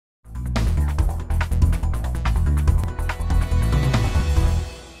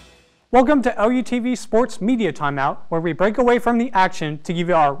Welcome to LUTV Sports Media Timeout, where we break away from the action to give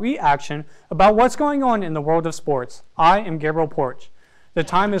you our reaction about what's going on in the world of sports. I am Gabriel Poarch. The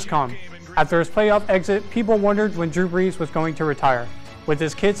time has come. After his playoff exit, people wondered when Drew Brees was going to retire. With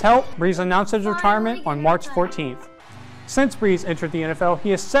his kids' help, Brees announced his retirement on March 14th. Since Brees entered the NFL, he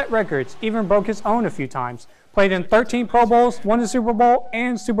has set records, even broke his own a few times, played in 13 Pro Bowls, won a Super Bowl,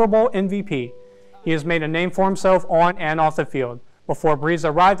 and Super Bowl MVP. He has made a name for himself on and off the field. Before Brees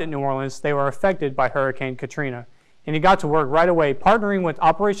arrived at New Orleans, they were affected by Hurricane Katrina, and he got to work right away partnering with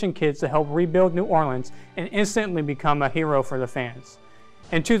Operation Kids to help rebuild New Orleans and instantly become a hero for the fans.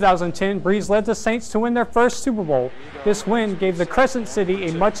 In 2010, Brees led the Saints to win their first Super Bowl. This win gave the Crescent City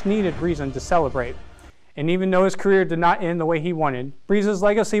a much-needed reason to celebrate. And even though his career did not end the way he wanted, Brees'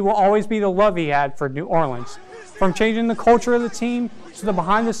 legacy will always be the love he had for New Orleans, from changing the culture of the team to the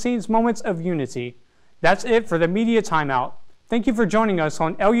behind-the-scenes moments of unity. That's it for the Media Timeout. Thank you for joining us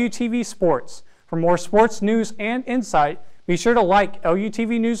on LUTV Sports. For more sports news and insight, be sure to like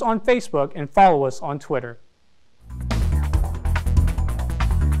LUTV News on Facebook and follow us on Twitter.